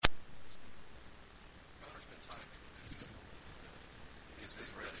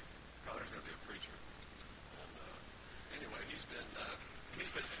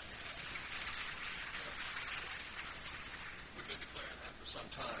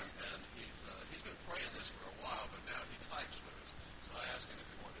time, and he's been praying this for a while, but now he types with us. So I asked him if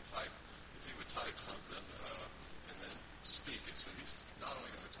he wanted to type, if he would type something and then speak it. So he's not only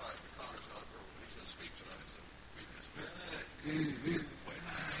going to type, but Connor's nonverbal, but he's going to speak tonight. So read this. Wait.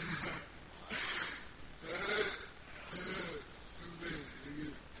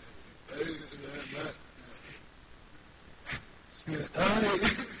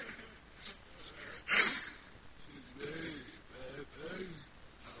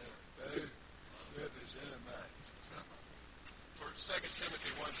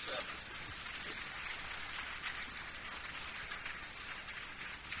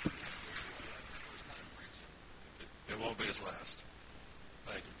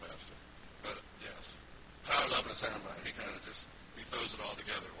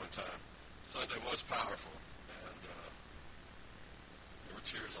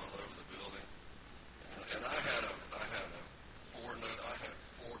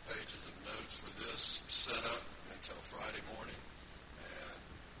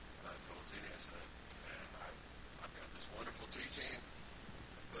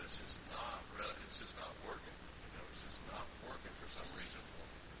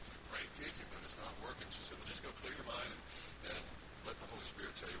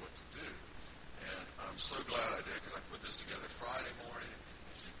 So glad I did, because I put this together Friday morning,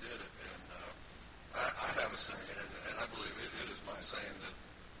 and she did it. And I have a saying, and I believe it is my saying, that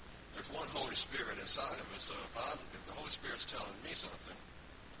there's one Holy Spirit inside of us. So if the Holy Spirit's telling me something,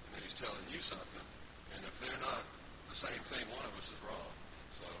 and then he's telling you something, and if they're not the same thing, one of us is wrong.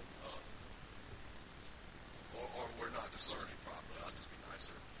 So, or we're not discerning properly. I'll just be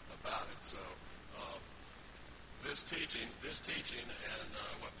nicer about it. So, this teaching, and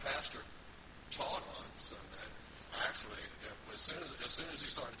what Pastor taught on Sunday, actually, as soon as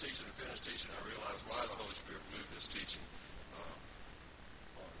he started teaching and finished teaching, I realized why the Holy Spirit moved this teaching on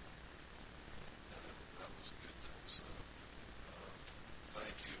me. And that was a good thing. So,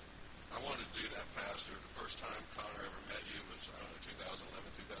 thank you. I wanted to do that, Pastor. The first time Connor ever met you was, 2011,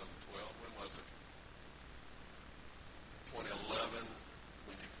 2012. When was it? 2011.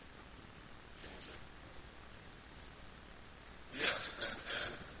 When you, can you say? Yes,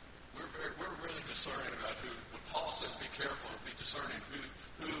 and we're really discerning about who. When Paul says, "Be careful and be discerning who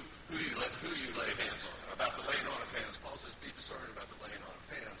you lay hands on." About the laying on of hands, Paul says, "Be discerning about the laying on of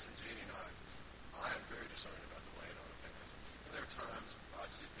hands." And Jeannie and I am very discerning about the laying on of hands. And there are times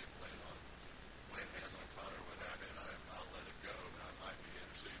I see people laying hands on Connor or what have you, and I'll let it go, and I might be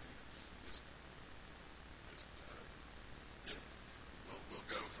interceding. We'll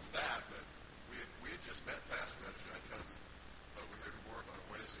go from that. But we had just met Pastor Reddish. I'd come over here to work on a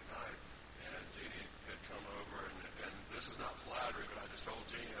Wednesday night, and Jeannie had come over, and this is not flattery, but I just told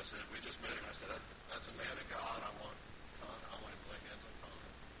Jeannie, I said, we just met him. I said, that's a man of God. I want him to lay hands on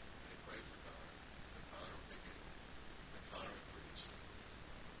Connor. And he prayed for Connor. And Connor would be good. And Connor would preach.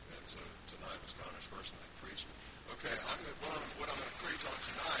 And so tonight was Connor's first night preaching. Okay, what I'm going to preach on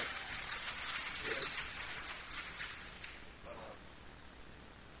tonight is,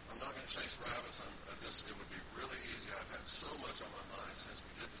 I'm not going to chase rabbits. It would be really easy. I've had so much on my mind since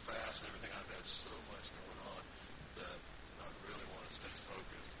we did the fast and everything. I've had so much going on that I really want to stay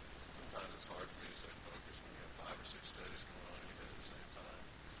focused. Sometimes it's hard for me to stay focused when you have 5 or 6 studies going on in your head at the same time,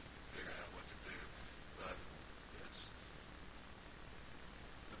 figuring out what to do. But it's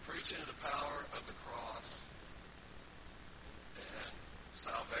the preaching of the power of the cross and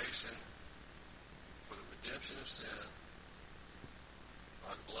salvation for the redemption of sin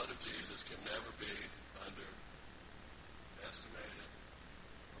by the blood of Jesus can never be underestimated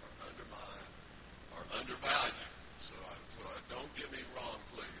or undermined or undervalued. So don't get me wrong,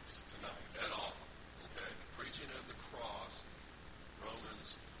 please, tonight at all. Okay, the preaching of the cross,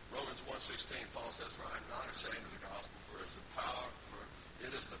 Romans 1:16, Paul says, "For I am not ashamed of the gospel, for it is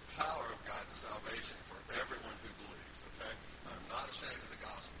the power of God to salvation for everyone who believes." Okay, I'm not ashamed of the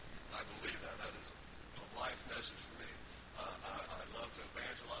gospel. I believe that. That is a life message for me. I love to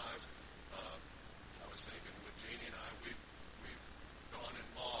evangelize. I was thinking with Jeannie and I, we've gone in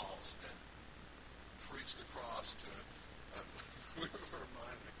malls and preached the cross to. We were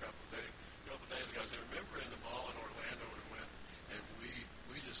reminded a couple days ago. I said, remember in the mall in Orlando we went and we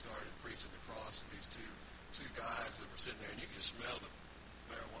just started preaching the cross to these two guys that were sitting there, and you could just smell the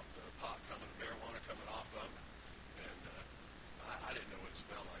marijuana coming off of them. And I didn't know what it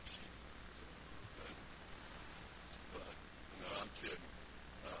smelled like. But no, I'm kidding.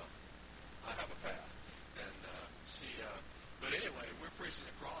 I have a past, and but anyway, we're preaching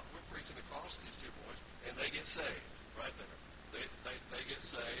the cross to these two boys, and they get saved right there. They get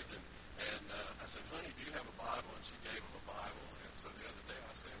saved, and I said, honey, do you have a Bible? And she gave them a Bible. And so the other day I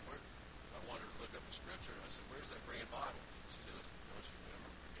was saying,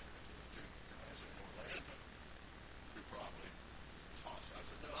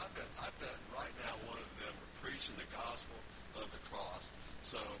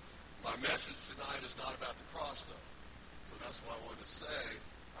 message tonight is not about the cross, though. So that's why I wanted to say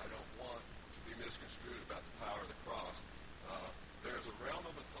I don't want to be misconstrued about the power of the cross. There's a realm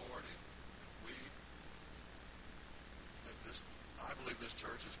of authority I believe this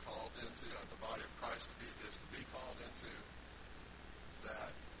church is called into, the body of Christ is to be called into,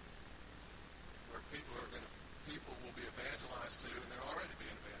 that where people will be evangelized to, and they're already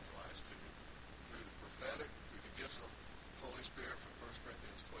being evangelized to, through the prophetic, through the gifts of the Holy Spirit from 1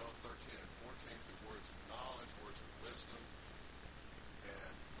 Corinthians 12, 13, and 14, through words of knowledge, words of wisdom,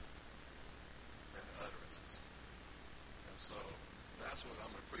 and utterances. And so that's what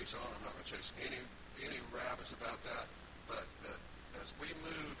I'm going to preach on. I'm not going to chase any rabbits about that, but that as we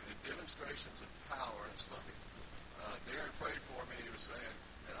move in demonstrations of power, and it's funny, Darren prayed for me. He was saying,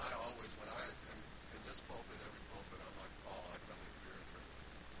 and I always, when I am in this pulpit, every pulpit, I'm like, Paul, I come in fear and trembling.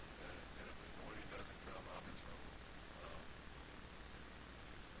 And if the anointing doesn't come, I'm in trouble.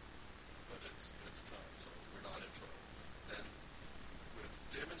 But it's come, so we're not in trouble. Then with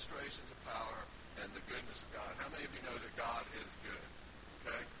demonstrations of power and the goodness of God, how many of you know that God is good?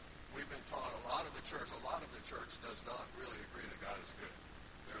 Okay? We've been taught a lot of the church does not really agree that God is good.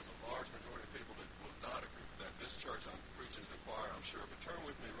 There's a large majority of people that will not agree with that. This church, I'm preaching to the choir, I'm sure, but turn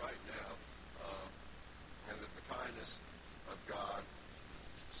with me right now, and that the kindness of God,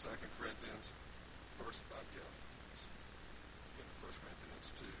 2 Corinthians, Romans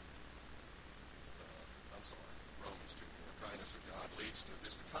 2. Romans 2, for the kindness of God it's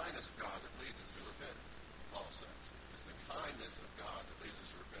the kindness of God that leads us to repentance, Paul says. It's the kindness of God that leads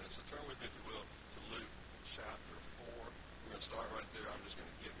us to repentance. So turn with me, if you will, to Luke chapter 4. We're going to start right there. I'm just going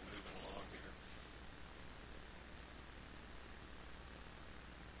to get moving along here.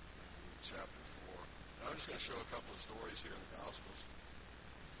 Luke chapter 4. And I'm just going to show a couple of stories here in the Gospels.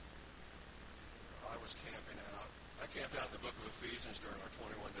 I was camping out. I camped out in the book of Ephesians during our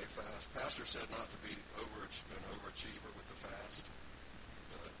 21-day fast. Pastor said not to be an overachiever with the fast.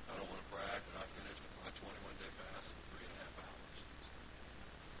 But I don't want to brag, but I finished my 21-day fast in 3.5 hours.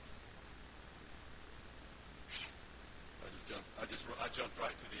 I jumped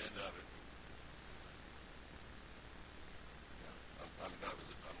right to the end of it. Yeah, I'm not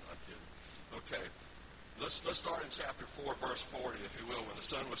kidding. Okay, let's start in chapter 4, verse 40, if you will. When the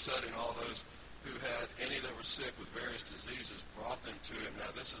sun was setting, all those who had any that were sick with various diseases brought them to him.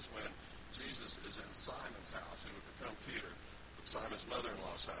 Now this is when Jesus is in Simon's house, who would become Peter. Simon's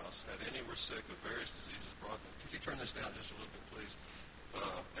mother-in-law's house. Had any were sick with various diseases brought them. Could you turn this down just a little bit, please?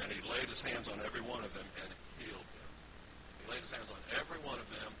 And he laid his hands on every one of them and healed them. He laid his hands on every one of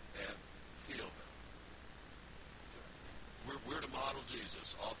them and healed them. We're to model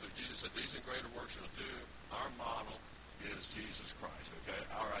Jesus all through. Jesus said, these and greater works you'll do. Our model is Jesus Christ, okay?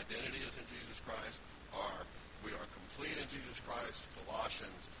 Our identity is in Jesus Christ. We are complete in Jesus Christ.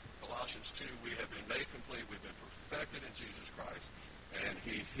 Colossians 2, we have been made complete. We've been perfected in Jesus Christ. And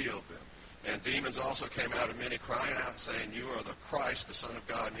he healed them. And demons also came out of many, crying out and saying, you are the Christ, the Son of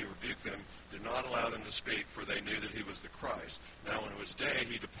God. And he rebuked them, did not allow them to speak, for they knew that he was the Christ. Now when it was day,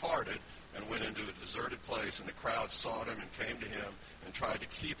 he departed and went into a deserted place, and the crowd sought him and came to him and tried to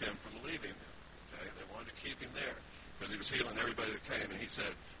keep him from leaving them. Okay? They wanted to keep him there, because he was healing everybody that came. And he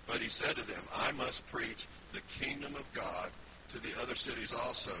said to them, I must preach the kingdom of God to the other cities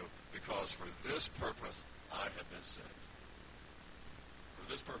also, because for this purpose I have been sent. For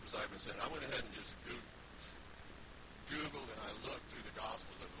this purpose I have been sent. I went ahead and just Googled, and I looked through the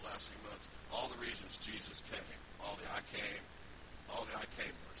Gospels over the last few months, all the reasons Jesus came, all the I came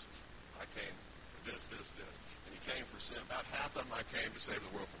verses. I came for this. And he came for sin. About half of them I came to save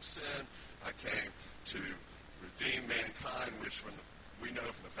the world from sin. I came to redeem mankind, which we know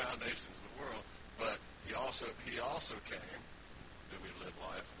from the foundations of the world. But he also came that we live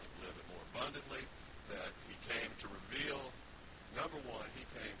life and live it more abundantly. That he came to reveal. Number one, he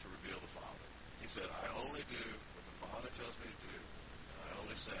came to reveal the Father. He said, I only do what the Father tells me to do, and I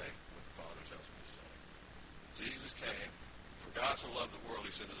only say what the Father tells me to say. Jesus came. For God so loved the world,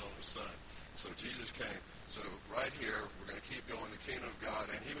 he sent his only Son. So Jesus came. So right here, we're going to keep going, the kingdom of God.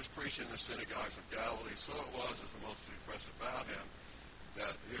 And he was preaching in the synagogues of Galilee. So it was, as the multitude pressed about him,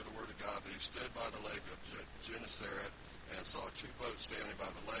 that, hear the word of God, that he stood by the lake of Gennesaret and saw 2 boats standing by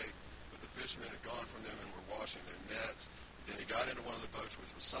the lake. But the fishermen had gone from them and were washing their nets. Then he got into one of the boats,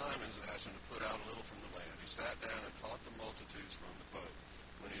 which was Simon's, and asked him to put out a little from the land. He sat down and taught the multitudes from the boat.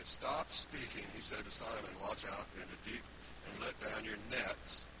 When he had stopped speaking, he said to Simon, watch out into deep and let down your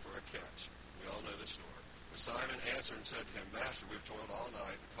nets for a catch. We all know this story. But Simon answered and said to him, Master, we've toiled all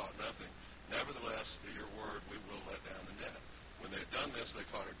night and caught nothing. Nevertheless, at your word, we will let down the net. When they had done this, they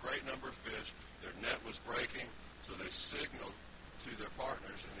caught a great number of fish. Their net was breaking, so they signaled to their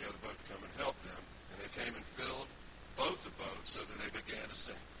partners others in the other boat to come and help them. And they came and filled both the boats so that they began to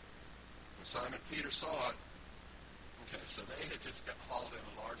sink. When Simon Peter saw it, okay, so they had just hauled in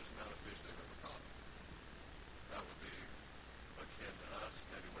the largest amount of fish they've ever caught. That would be akin to us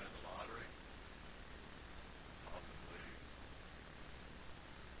maybe winning the lottery. Possibly.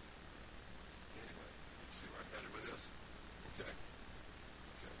 Anyway, you see where I'm headed with this? Okay.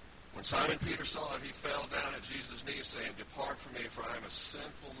 When Simon Peter saw it, he fell down at Jesus' knees, saying, "Depart from me, for I am a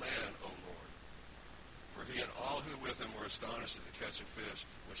sinful man, O Lord." For he and all who with him were astonished at the catch of fish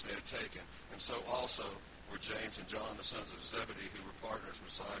which they had taken. And so also were James and John, the sons of Zebedee, who were partners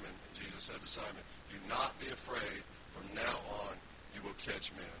with Simon. And Jesus said to Simon, "Do not be afraid. From now on you will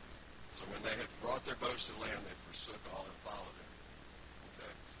catch men." So when they had brought their boats to land, they forsook all and followed him.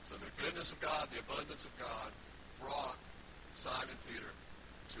 Okay? So the goodness of God, the abundance of God, brought Simon Peter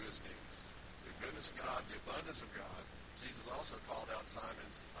to his knees. The goodness of God, the abundance of God. Jesus also called out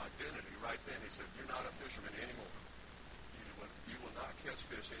Simon's identity right then. He said, "You're not a fisherman anymore. You will not catch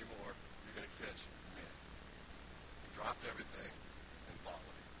fish anymore. You're going to catch men." He dropped everything and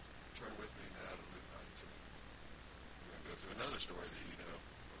followed him. Turn with me now to Luke 19. We're going to go through another story that you know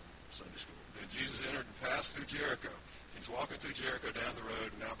from Sunday school. Then Jesus entered and passed through Jericho. He was walking through Jericho down the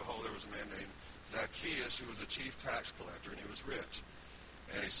road, and now behold, there was a man named Zacchaeus, who was a chief tax collector, and he was rich.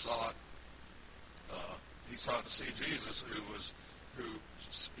 And he sought to see Jesus,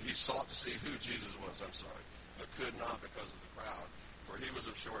 he sought to see who Jesus was, but could not because of the crowd, for he was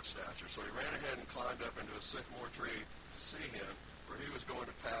of short stature. So he ran ahead and climbed up into a sycamore tree to see him, for he was going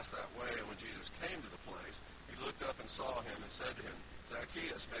to pass that way. And when Jesus came to the place, he looked up and saw him and said to him,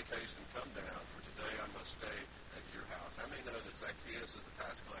 "Zacchaeus, make haste and come down, for today I must stay at your house." How many know that Zacchaeus, as a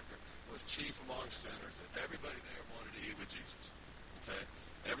tax collector, was chief among sinners, that everybody there wanted to eat with Jesus? Okay?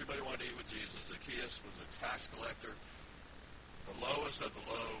 Everybody wanted to eat with Jesus. Zacchaeus was a tax collector, the lowest of the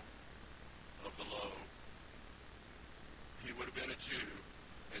low of the low. He would have been a Jew,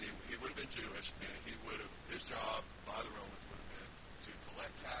 and he would have been Jewish, and his job by the Romans would have been to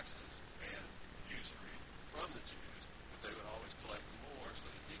collect taxes and usury from the Jews, but they would always collect more so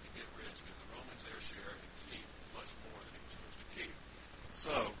that he could get rich, give the Romans their share, and keep much more than he was supposed to keep.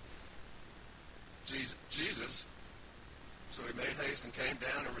 So he made haste and came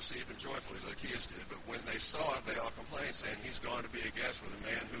down and received him joyfully, Zacchaeus did. But when they saw it, they all complained, saying, "He's gone to be a guest with a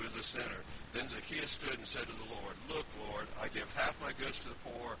man who is a sinner." Then Zacchaeus stood and said to the Lord, "Look, Lord, I give half my goods to the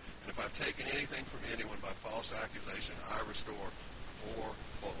poor, and if I've taken anything from anyone by false accusation, I restore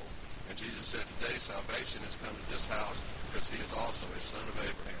fourfold." And Jesus said, "Today salvation has come to this house, because he is also a son of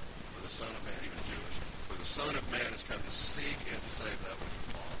Abraham. For the Son of Man, even Jewish. For the Son of Man has come to seek and to save that which is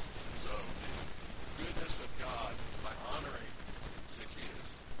lost." So the goodness of God, by honoring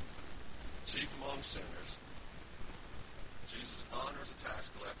Zacchaeus, chief among sinners, Jesus honors a tax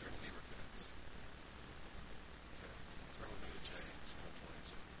collector and he repents. Okay, turn with me to James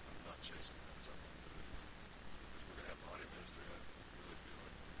 1:22. I'm not chasing that because I'm going to move. Because we're going to have body ministry. I really feel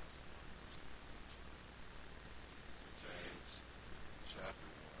like we're going to have some body ministry. So James chapter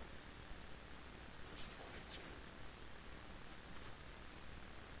 1, verse 22.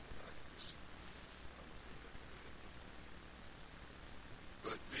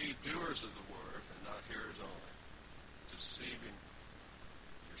 But be doers of the word and not hearers only, deceiving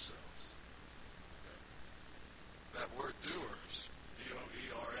yourselves. Okay. That word doers,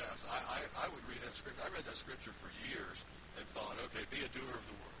 D-O-E-R-S, I would read that scripture. I read that scripture for years and thought, okay, be a doer of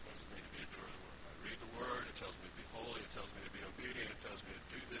the word. What does it mean to be a doer of the word? I read the word. It tells me to be holy. It tells me to be obedient. It tells me to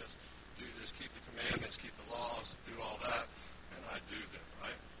do this, keep the commandments, keep the laws, do all that, and I do them,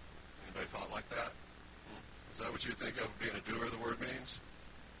 right? Anybody thought like that? Is that what you think of being a doer of the word means?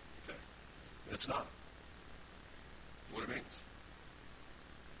 Okay. It's not. That's what it means.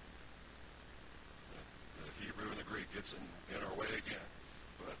 The Hebrew and the Greek gets in our way again.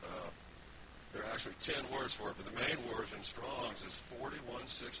 But there are actually 10 words for it, but the main word in Strong's is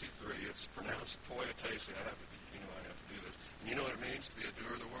 4163. It's pronounced poietesi. I have to do this. And you know what it means to be a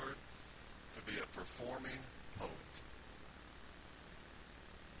doer of the word? To be a performing poet.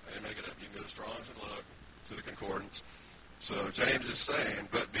 I didn't make it up. You can go to Strong's and look, to the concordance. So James is saying,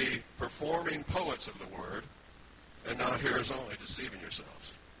 but be performing poets of the word, and not hearers only, deceiving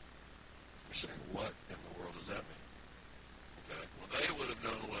yourselves. You're saying, what in the world does that mean? Okay. Well, they would have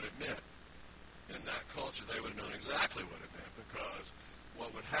known what it meant. In that culture, they would have known exactly what it meant, because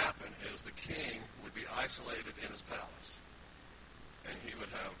what would happen is the king would be isolated in his palace. And he would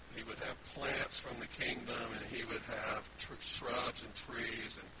have plants from the kingdom, and he would have shrubs and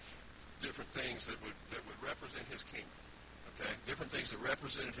trees and different things that would represent his kingdom. Okay, different things that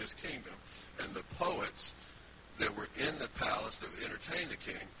represented his kingdom. And the poets that were in the palace that would entertain the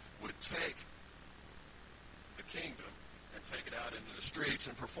king would take the kingdom and take it out into the streets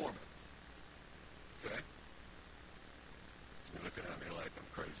and perform it. Okay? You're looking at me like I'm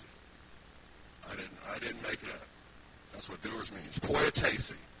crazy. I didn't make it up. That's what Doers means.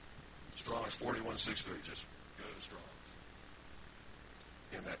 Poetasi. Strong's 4163. Just go to the Strong's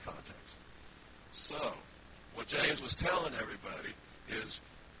in that context. So, what James was telling everybody is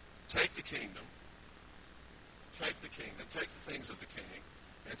take the kingdom, take the things of the king,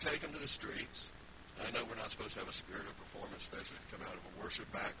 and take them to the streets. And I know we're not supposed to have a spirit of performance, especially if you come out of a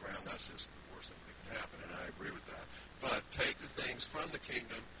worship background. That's just the worst thing that can happen, and I agree with that. But take the things from the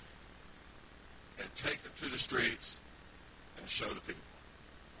kingdom and take them to the streets and show the people.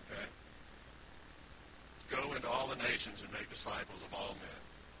 Okay? Go into all the nations and make disciples of all men.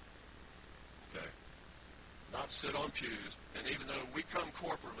 Okay? Not sit on pews. And even though we come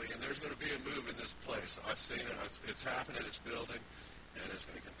corporately, and there's going to be a move in this place, I've seen it, it's happening, it's building, and it's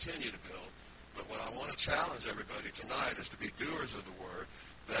going to continue to build. But what I want to challenge everybody tonight is to be doers of the word,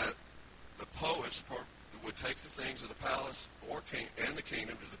 that the poets would take the things of the palace or king and the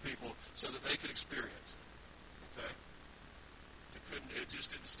kingdom to the people so that they could experience it. Okay? It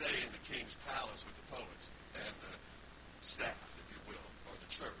just didn't stay in the king's palace with the poets and the staff, if you will, or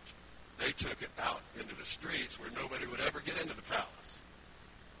the church. They took it out into the streets where nobody would ever get into the palace.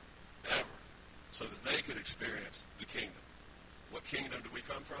 Ever. So that they could experience the kingdom. What kingdom do we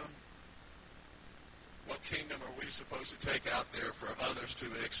come from? What kingdom are we supposed to take out there for others to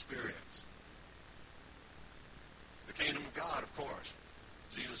experience? The kingdom of God, of course.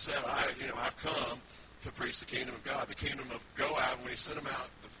 Jesus said, I've come to preach the kingdom of God. The kingdom of go out. When he sent them out,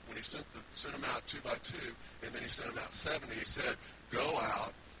 sent them out 2 by 2, and then he sent them out 70, he said, go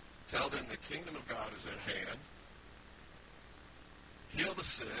out, tell them the kingdom of God is at hand. Heal the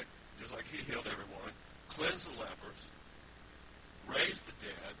sick, just like he healed everyone. Cleanse the lepers. Raise the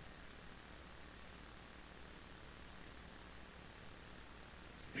dead.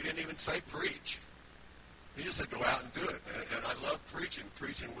 He didn't even say preach. He just said go out and do it. And I love preaching.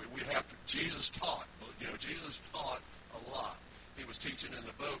 We have to. Jesus taught. Jesus taught a lot. He was teaching in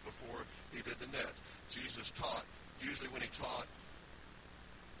the boat before he did the nets. Jesus taught. Usually when he taught,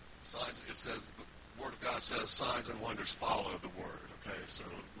 signs. It says the Word of God says signs and wonders follow the Word. Okay, so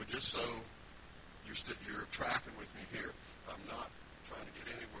just so you're tracking with me here, I'm not trying to get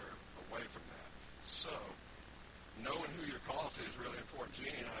anywhere away from that. So, knowing who you're called to is really important.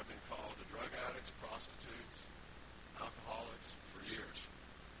 Jeannie and I have been called to drug addicts, prostitutes, alcoholics for years.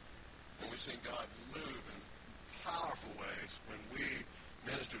 And we've seen God move in powerful ways when we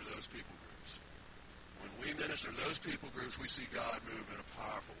minister to those people groups. When we minister to those people groups, we see God move in a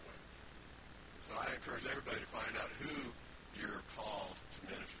powerful way. So I encourage everybody to find out who you're called to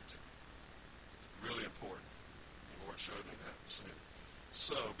minister to. It's really important. The Lord showed me that soon.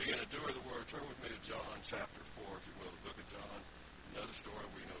 So, being a doer of the word, turn with me to John chapter 4, if you will, the book of John. Another story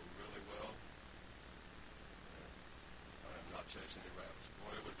we know really well. I am not chasing any rabbits.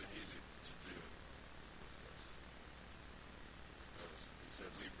 Boy, it would have been easy to do it with this. Because he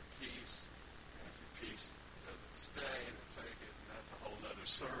said, leave your peace, and if your peace doesn't stay, then take it, and that's a whole other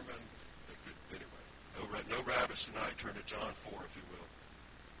sermon. Anyway, no rabbits tonight. Turn to John 4, if you will.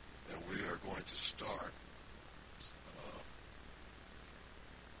 And we are going to start.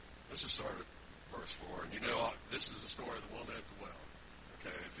 Let's just start at verse 4. And this is the story of the woman at the well.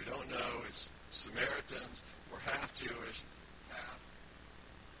 Okay, if you don't know, it's Samaritans were half Jewish, half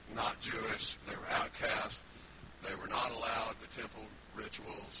not Jewish. They were outcast. They were not allowed the temple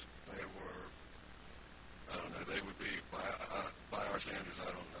rituals. They were, I don't know, they would be, by our standards,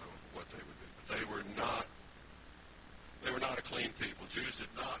 I don't know what they would be. But they were not a clean people. Jews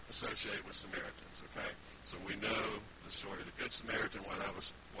did not associate with Samaritans, okay? So we know the story of the Good Samaritan, why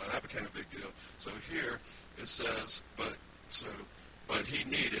that became a big deal. So here it says, but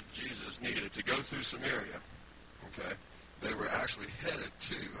Jesus needed to go through Samaria, okay? They were actually headed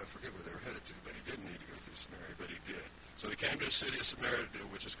to, I forget where they were headed to, but he didn't need to go through Samaria, but he did. So he came to a city of Samaria,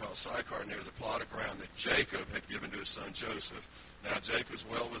 which is called Sychar, near the plot of ground that Jacob had given to his son Joseph. Now Jacob's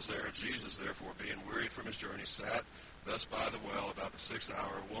well was there. Jesus, therefore, being wearied from his journey, sat thus by the well about the 6th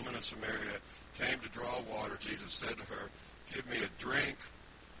hour. A woman of Samaria came to draw water. Jesus said to her, give me a drink,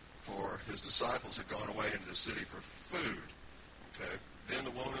 for his disciples had gone away into the city for food. Okay. Then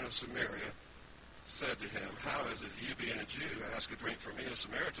the woman of Samaria said to him, how is it you, being a Jew, ask a drink from me, a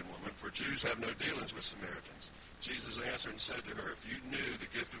Samaritan woman? For Jews have no dealings with Samaritans. Jesus answered and said to her, if you knew the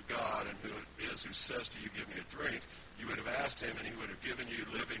gift of God and who it is who says to you, give me a drink, you would have asked him, and he would have given you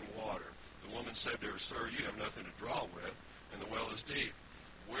living water. The woman said to her, sir, you have nothing to draw with, and the well is deep.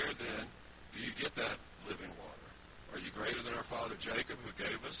 Where then do you get that living water? Are you greater than our father Jacob, who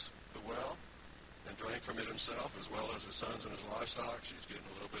gave us the well and drank from it himself, as well as his sons and his livestock? She's getting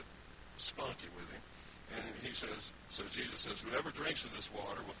a little bit spunky with him. And he says, so Jesus says, whoever drinks of this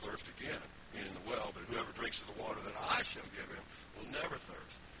water will thirst again, meaning the well, but whoever drinks of the water that I shall give him will never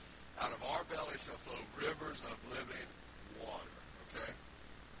thirst. Out of our belly shall flow rivers of living water. Okay?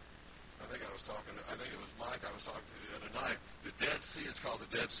 I think it was Mike I was talking to the other night. The Dead Sea is called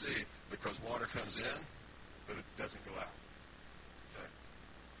the Dead Sea because water comes in, but it doesn't go out. Okay?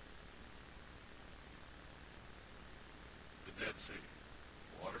 The Dead Sea.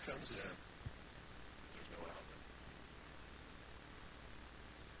 Water comes in, there's no outlet.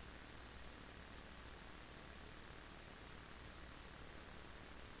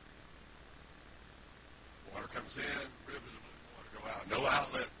 Water comes in, rivers of living water go out. No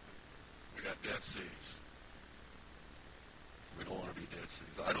outlet. We got Dead Seas. We don't want to be Dead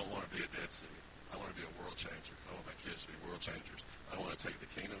Seas. I don't want to be a Dead Sea. I want to be a world changer. I want my kids to be world changers. I want to take the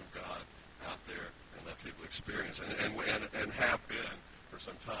kingdom of God out there and let people experience it. And have been for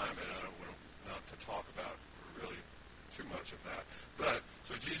some time, and I don't want not to talk about really too much of that. But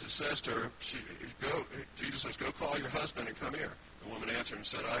so Jesus says to her, Jesus says, go call your husband and come here. The woman answered and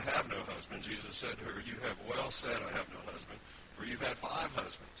said, I have no husband. Jesus said to her, you have well said, I have no husband, for you've had 5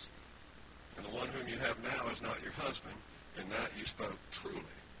 husbands. And the one whom you have now is not your husband. In that you spoke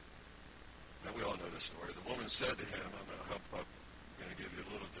truly. Now, we all know this story. The woman said to him, I'm going to give you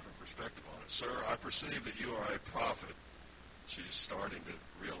a little different perspective on it. Sir, I perceive that you are a prophet. She's starting to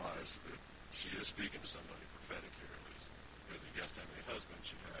realize that she is speaking to somebody prophetic here, at least. Because he guessed how many husbands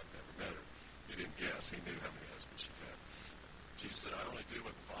she had. Never met her. He didn't guess. He knew how many husbands she had. Jesus said, I only do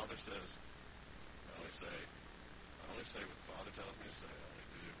what the Father says. I only say what the Father tells me to say. I only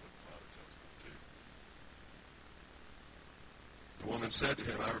do what the Father tells me to do. The woman said to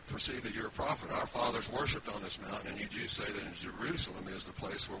him, I perceive that you're a prophet. Our fathers worshipped on this mountain, and you Jews say that in Jerusalem is the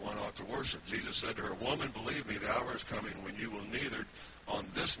place where one ought to worship. Jesus said to her, woman, believe me, the hour is coming when you will neither on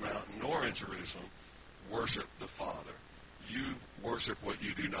this mountain nor in Jerusalem worship the Father. You worship what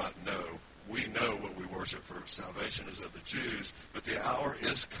you do not know. We know what we worship, for salvation is of the Jews, but the hour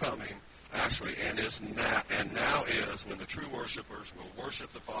is coming, actually, and now is when the true worshipers will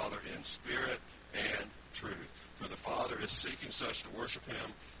worship the Father in spirit and truth. For the Father is seeking such to worship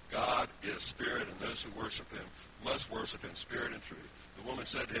him. God is spirit, and those who worship him must worship in spirit and truth. The woman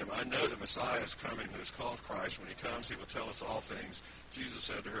said to him, I know the Messiah is coming, who is called Christ. When he comes, he will tell us all things. Jesus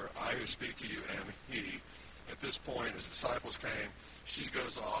said to her, I who speak to you am he. At this point, his disciples came. She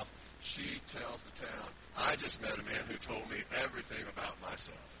goes off. She tells the town, I just met a man who told me everything about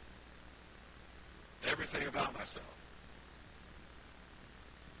myself. Everything about myself.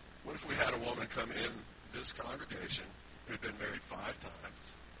 What if we had a woman come in this congregation who had been married 5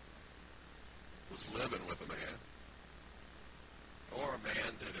 times, was living with a man, or a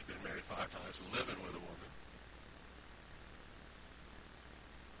man that had been married 5 times, living with a woman,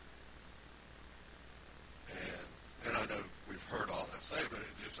 and I know we've heard all that say, but it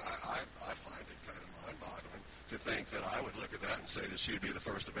just I find it kind of mind-boggling to think that I would look at that and say that she would be the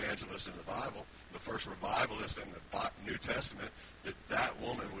first evangelist in the Bible, the first revivalist in the New Testament, that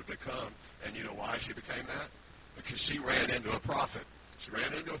woman would become. And you know why she became that? Because she ran into a prophet. She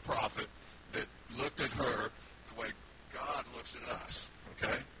ran into a prophet that looked at her the way God looks at us,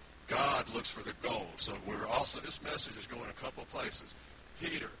 okay? God looks for the goal. So this message is going a couple places.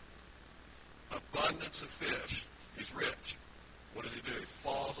 Peter, abundance of fish. He's rich. What does he do? He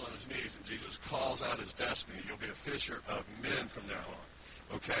falls on his knees, and Jesus calls out his destiny. You'll be a fisher of men from now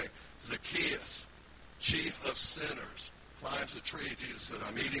on. Okay? Zacchaeus, chief of sinners, climbs a tree. Jesus said,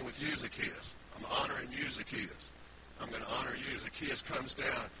 I'm eating with you, Zacchaeus. I'm honoring you, Zacchaeus. I'm going to honor you. Zacchaeus comes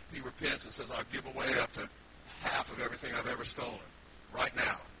down. He repents and says, I'll give away up to half of everything I've ever stolen. Right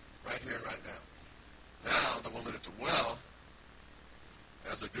now. Right here and right now. Now, the woman at the well,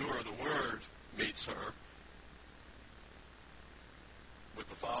 as a doer of the word, meets her with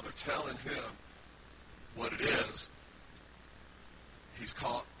the Father telling him what it is. He's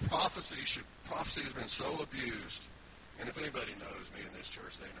called prophecy. Prophecy has been so abused. And if anybody knows me in this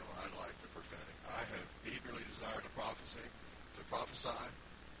church, they know I like the prophetic. I have eagerly desired to prophesy. 1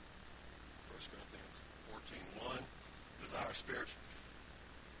 Corinthians 14:1.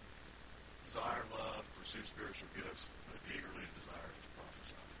 Desire love, pursue spiritual gifts, but eagerly desire to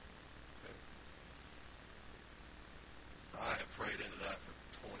prophesy. Okay? I have prayed into that for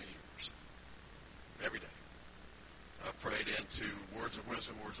 20 years. Every day. I've prayed into words of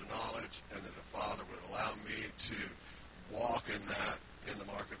wisdom, words of knowledge, and that the Father would allow me to walk in that in the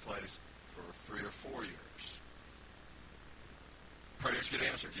marketplace for 3 or 4 years. Prayers get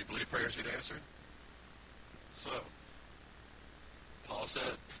answered. Do you believe prayers get answered? So, Paul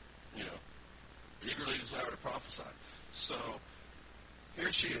said, eagerly desire to prophesy. So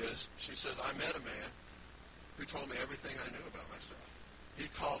here she is. She says, I met a man who told me everything I knew about myself. He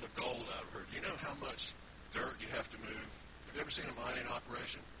called the gold out of her. Do you know how much dirt you have to move? Have you ever seen a mining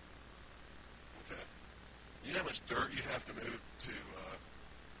operation? Okay. You know how much dirt you have to move to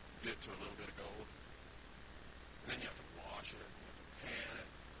get to a little bit of gold? And then you have to wash it, you have to pan it.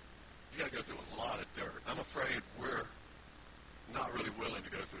 You got to go through a lot of dirt. I'm afraid we're not really willing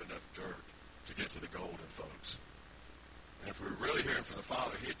to go through enough dirt to get to the golden folks. And if we were really hearing from the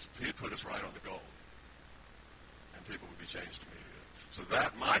Father, he'd put us right on the gold. And people would be changed immediately. So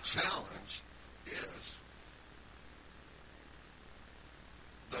that, my challenge is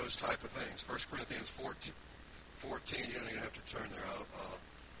those type of things. 1 Corinthians 14, you don't even have to turn there.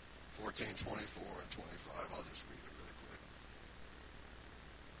 14, 24, and 25. I'll just read it really quick.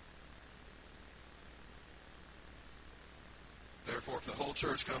 Therefore, if the whole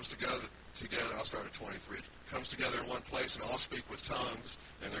church comes together, I'll start at 23. Comes together in one place and all speak with tongues,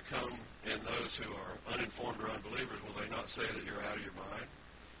 and there come in those who are uninformed or unbelievers, will they not say that you're out of your mind?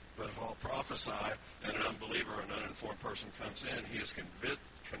 But if all prophesy and an unbeliever or an uninformed person comes in, he is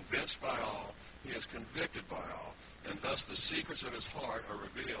convinced by all, he is convicted by all, and thus the secrets of his heart are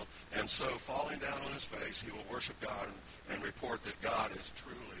revealed. And so, falling down on his face, he will worship God and report that God is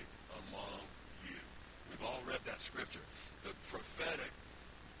truly among you. We've all read that scripture. The prophetic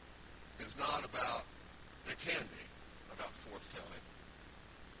is not about, it can be about forthtelling.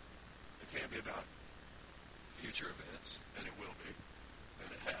 It can be about future events, and it will be,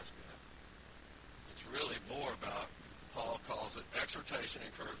 and it has been. It's really more about, Paul calls it exhortation,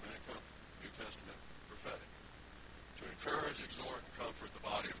 encouragement, and comfort. New Testament prophetic. To encourage, exhort, and comfort the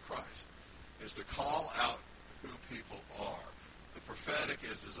body of Christ is to call out who people are. The prophetic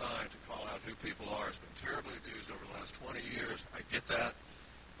is designed to call out who people are. It's been terribly abused over the last 20 years. I get that.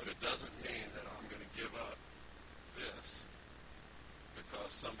 But it doesn't mean that I'm going to give up this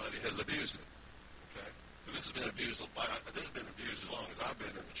because somebody has abused it. Okay? But this has been abused as long as I've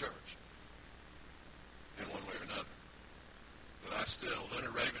been in the church, in one way or another. But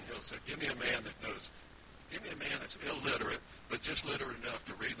Leonard Ravenhill said, give me a man that's illiterate, but just literate enough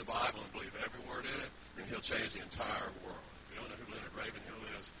to read the Bible and believe every word in it, and he'll change the entire world. If you don't know who Leonard Ravenhill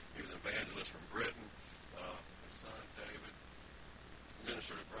is, he was an evangelist from Britain. His son, David,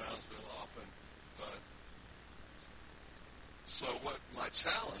 ministered at Brownsville often. But so what my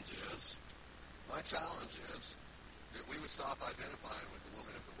challenge is that we would stop identifying with the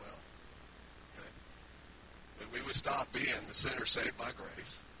woman at the well. Okay? That we would stop being the sinner saved by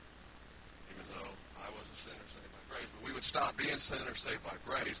grace, even though I was a sinner saved by grace. But we would stop being sinner saved by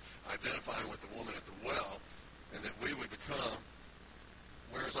grace, identifying with the woman at the well, and that we would become,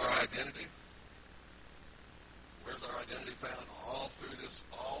 where's our identity? Where's our identity found? All through the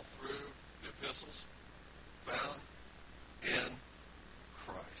epistles? Found in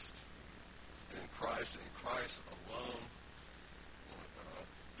Christ. In Christ alone.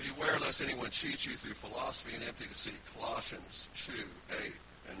 Beware lest anyone cheat you through philosophy and empty deceit. Colossians 2, 8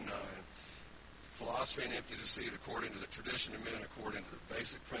 and 9. Philosophy and empty deceit according to the tradition of men, according to the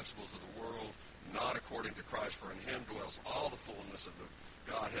basic principles of the world, not according to Christ. For in him dwells all the fullness of the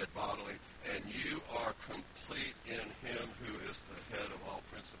Godhead bodily, and you are complete in him who is the head of all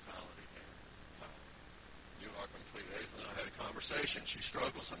principality and power. You are complete. Aizen and I had a conversation. She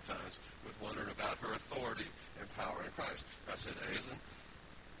struggles sometimes with wondering about her authority and power in Christ. I said, Aizen,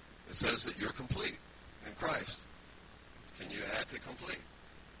 it says that you're complete in Christ. Can you add to complete?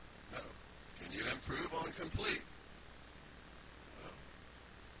 No. Can you improve on complete? No.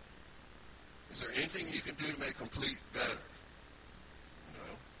 Is there anything you can do to make complete better?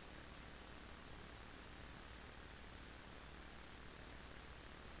 No.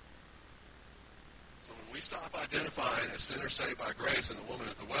 So when we stop identifying as sinners saved by grace and the woman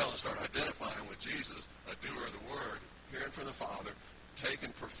at the well and start identifying with Jesus, a doer of the word, hearing from the Father,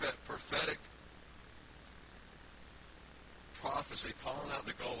 taking prophetic prophecy, calling out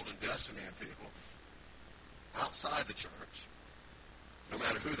the gold and destiny in people outside the church, no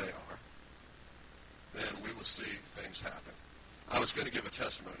matter who they are, then we will see things happen. I was going to give a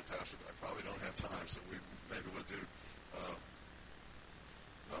testimony, Pastor, but I probably don't have time, so maybe we'll do.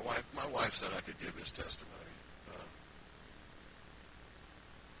 My wife said I could give this testimony.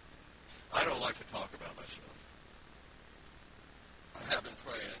 I don't like to talk about myself. I have been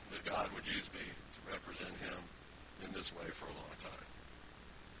praying that God would use me to represent him in this way for a long time.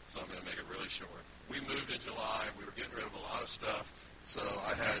 So I'm going to make it really short. We moved in July. We were getting rid of a lot of stuff. So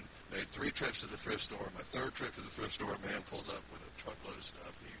I had made 3 trips to the thrift store. My 3rd trip to the thrift store, a man pulls up with a truckload of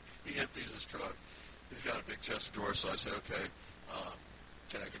stuff. He empties his truck. He's got a big chest of drawers. So I said, okay,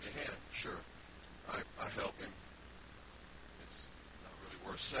 Can I give you a hand? Sure. I help him. It's not really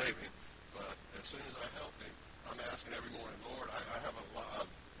worth saving, but as soon as I help him, I'm asking every morning, Lord, I have a lot,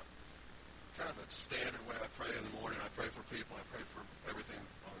 kind of a standard way I pray in the morning. I pray for people. I pray for everything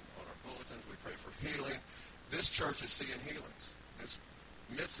on our bulletins. We pray for healing. This church is seeing healings.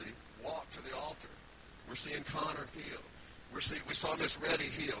 Mitzi walked to the altar. We're seeing Connor heal. We saw Miss Reddy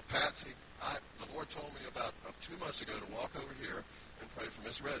heal. Patsy, the Lord told me about 2 months ago to walk over here and pray for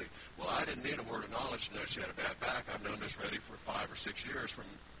Miss Reddy. Well, I didn't need a word of knowledge to know she had a bad back. I've known Miss Reddy for 5 or 6 years from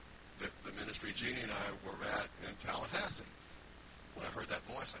the ministry Jeannie and I were at in Tallahassee. When I heard that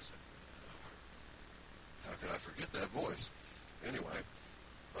voice, I said, how could I forget that voice? Anyway,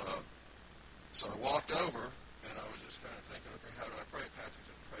 so I walked over, and I was just kind of thinking, okay, how do I pray? Patsy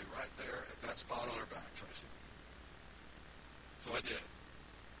said, pray right there at that spot on her back, Tracy. So I did.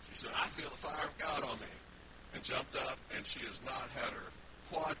 She said, I feel the fire of God on me, and jumped up, and she has not had her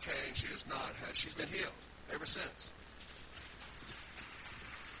quad cane. She's been healed ever since.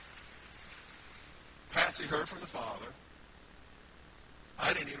 Patsy heard from the Father.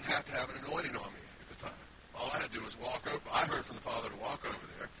 I didn't even have to have an anointing on me at the time. All I had to do was walk over. I heard from the Father to walk over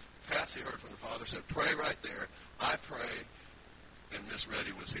there. Patsy heard from the Father, said, pray right there. I prayed, and Miss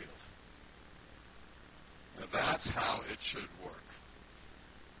Reddy was healed. Now, that's how it should work.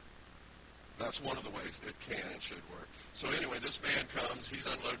 That's one of the ways it can and should work. So anyway, this man comes. He's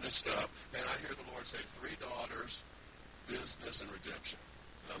unloading his stuff, and I hear the Lord say, 3 daughters, business, and redemption.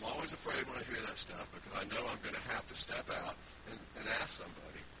 And I'm always afraid when I hear that stuff because I know I'm going to have to step out and ask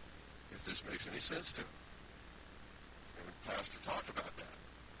somebody if this makes any sense to them. And the pastor talked about that.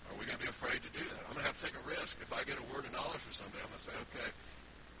 Are we going to be afraid to do that? I'm going to have to take a risk. If I get a word of knowledge from somebody, I'm going to say, okay.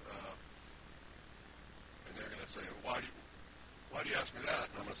 And they're going to say, why do you ask me that?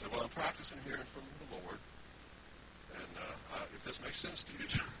 And I'm going to say, well, I'm practicing hearing from the Lord. And if this makes sense to you,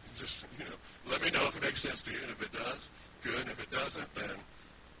 just, let me know if it makes sense to you. And if it does, good. And if it doesn't, then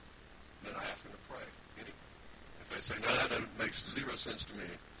I ask them to pray anyway. If they say, no, that makes 0 sense to me,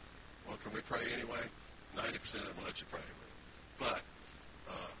 well, can we pray anyway? 90% of them will let you pray with it. But,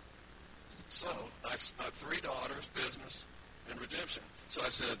 so, I 3 daughters, business, and redemption. So I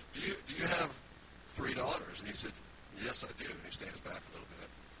said, do you have 3 daughters? And he said, yes, I do. And he stands back a little bit.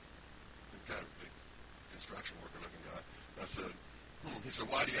 He's kind of a big construction worker-looking guy. I said, He said,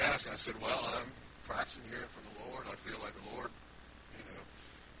 why do you ask? I said, well, I'm practicing hearing from the Lord. I feel like the Lord,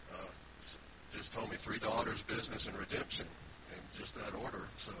 just told me 3 daughters, business, and redemption, in just that order.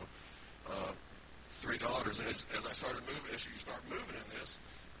 So 3 daughters. And as I started moving, as you start moving in this,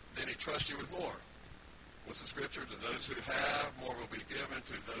 then he trusts you with more. What's the scripture? To those who have, more will be given.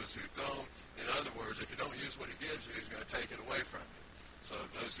 To those who don't. In other words, if you don't use what he gives you, he's going to take it away from you. So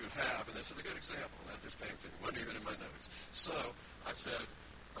those who have, and this is a good example, and that just came to me, wasn't even in my notes. So I said,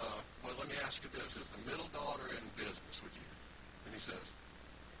 well, let me ask you this. Is the middle daughter in business with you? And he says,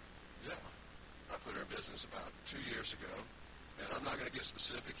 yeah. I put her in business about 2 years ago. And I'm not going to get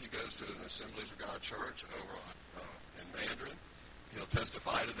specific. He goes to an Assemblies of God church over in Mandarin. He'll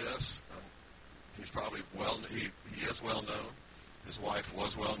testify to this. He's probably he is well known. His wife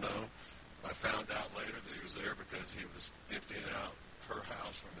was well known. I found out later that he was there because he was emptying out her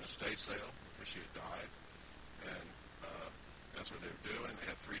house from an estate sale because she had died. And that's what they were doing. They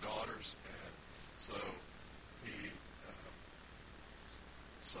had 3 daughters. And so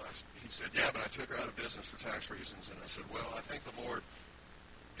he said, yeah, but I took her out of business for tax reasons. And I said, well, I think the Lord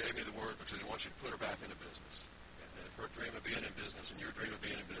gave me the word because he wants you to put her back into business. And that her dream of being in business and your dream of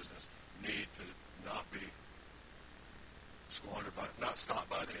being in business need to not be squandered not stopped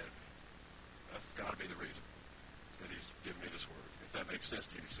by the enemy. That's got to be the reason that he's given me this word. If that makes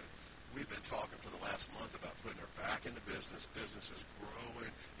sense to you, he said, we've been talking for the last month about putting her back into business. Business is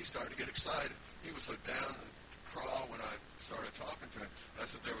growing. He's starting to get excited. He was so down the crawl when I started talking to him. I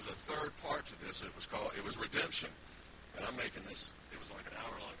said there was a third part to this. It was redemption. And I'm making this, it was like an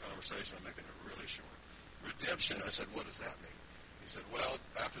hour-long conversation. I'm making it really short. Redemption, I said, what does that mean? He said, well,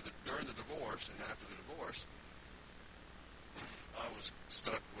 during the divorce and after the divorce, I was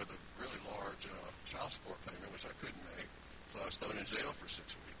stuck with a really large child support payment, which I couldn't make. So I was thrown in jail for 6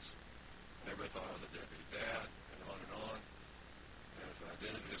 weeks. And everybody thought I was a deadbeat dad, and on and on. And if the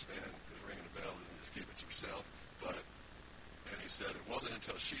identity of this man is ringing a bell, then just keep it to yourself. And he said it wasn't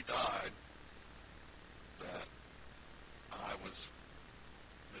until she died that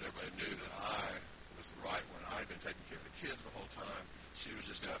everybody knew that I was the right one. I had been taking care of the kids the whole time. She was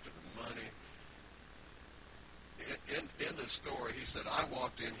just after the money. In the story, he said, I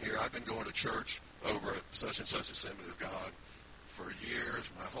walked in here. I've been going to church over at such and such Assembly of God for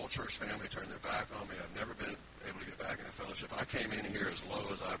years. My whole church family turned their back on me. I've never been able to get back into fellowship. I came in here as low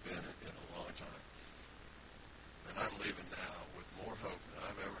as I've been in a long time. And I'm leaving now with more hope than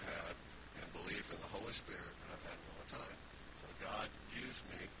I've ever had and belief in the Holy Spirit than I've had in a long time. So God used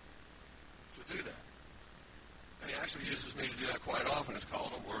me to do that. And he actually uses me to do that quite often. It's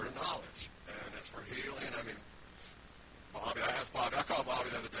called a word of knowledge. And it's for healing. I mean, Bobby, I called Bobby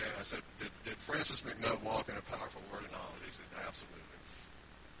the other day and I said, did Francis McNutt walk in a powerful word of knowledge? He said, absolutely.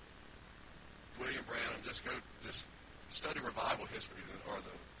 William Branham, just study revival history or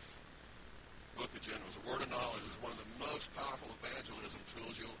the book of Generals. The word of knowledge is one of the most powerful evangelism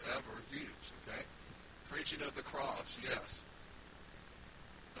tools you'll ever use, okay? Preaching of the cross, yes.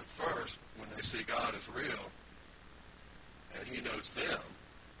 But first, when they see God is real and he knows them,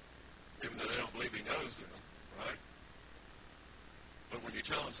 even though they don't believe he knows them, right? But when you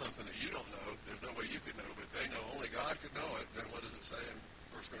tell them something that you don't know, there's no way you could know, but they know only God could know it, then what does it say in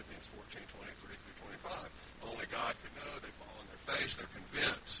 1 Corinthians 14:23-25? Only God could know. They fall on their face. They're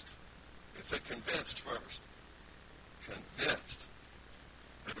convinced. It said convinced first. Convinced.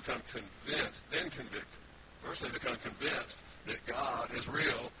 They become convinced, then convicted. First they become convinced that God is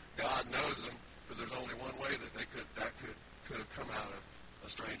real. God knows them, because there's only one way that could have come out of a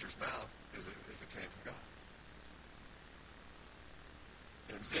stranger's mouth is if it came from God.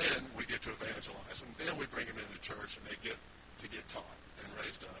 And then we get to evangelize them. Then we bring them into church and they get to get taught and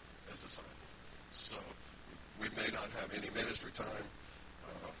raised up as disciples. So we may not have any ministry time.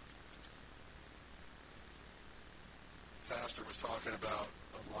 Pastor was talking about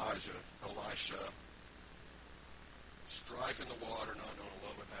Elisha striking the water, not knowing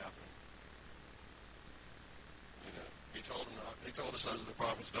what would happen. You know, he told the sons of the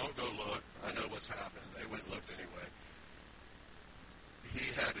prophets, don't go look. I know what's happened. They went and looked anyway.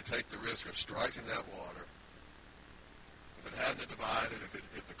 He had to take the risk of striking that water. If it hadn't divided,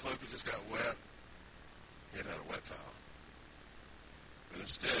 if the cloak had just got wet, he'd had a wet towel. But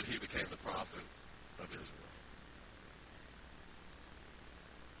instead, he became the prophet of Israel.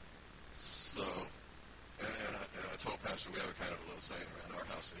 So, and I told Pastor we have a kind of a little saying around our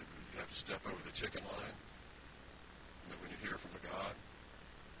house. You have to step over the chicken line. And that when you hear from a God,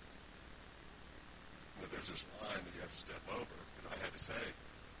 that there's this line that you have to step over. Because I had to say,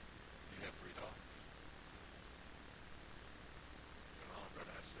 you have free talk. And I'm going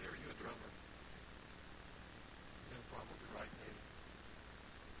to have to say, are you a drummer? You have a problem with your right knee?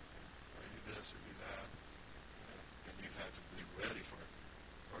 Are you this or you that? And you have to be ready for it.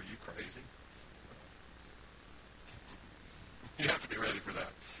 Are you crazy? You have to be ready for that.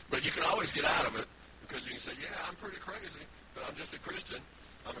 But you can always get out of it because you can say, yeah, I'm pretty crazy, but I'm just a Christian.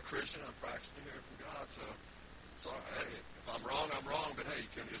 I'm a Christian. I'm practicing hearing from God. So it's all right. Hey, if I'm wrong, I'm wrong. But hey,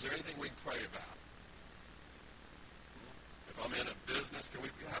 is there anything we can pray about? If I'm in a business,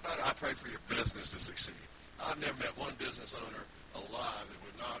 how about I pray for your business to succeed? I've never met one business owner alive that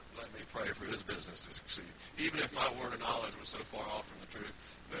would not let me pray for his business to succeed. Even if my word of knowledge was so far off from the truth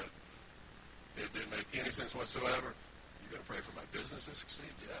that it didn't make any sense whatsoever. You're going to pray for my business to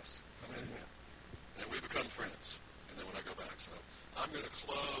succeed? Yes. Come in here. And we become friends. And then when I go back. So I'm going to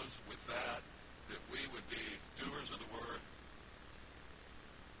close with that we would be doers of the word,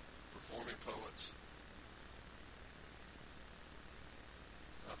 performing poets,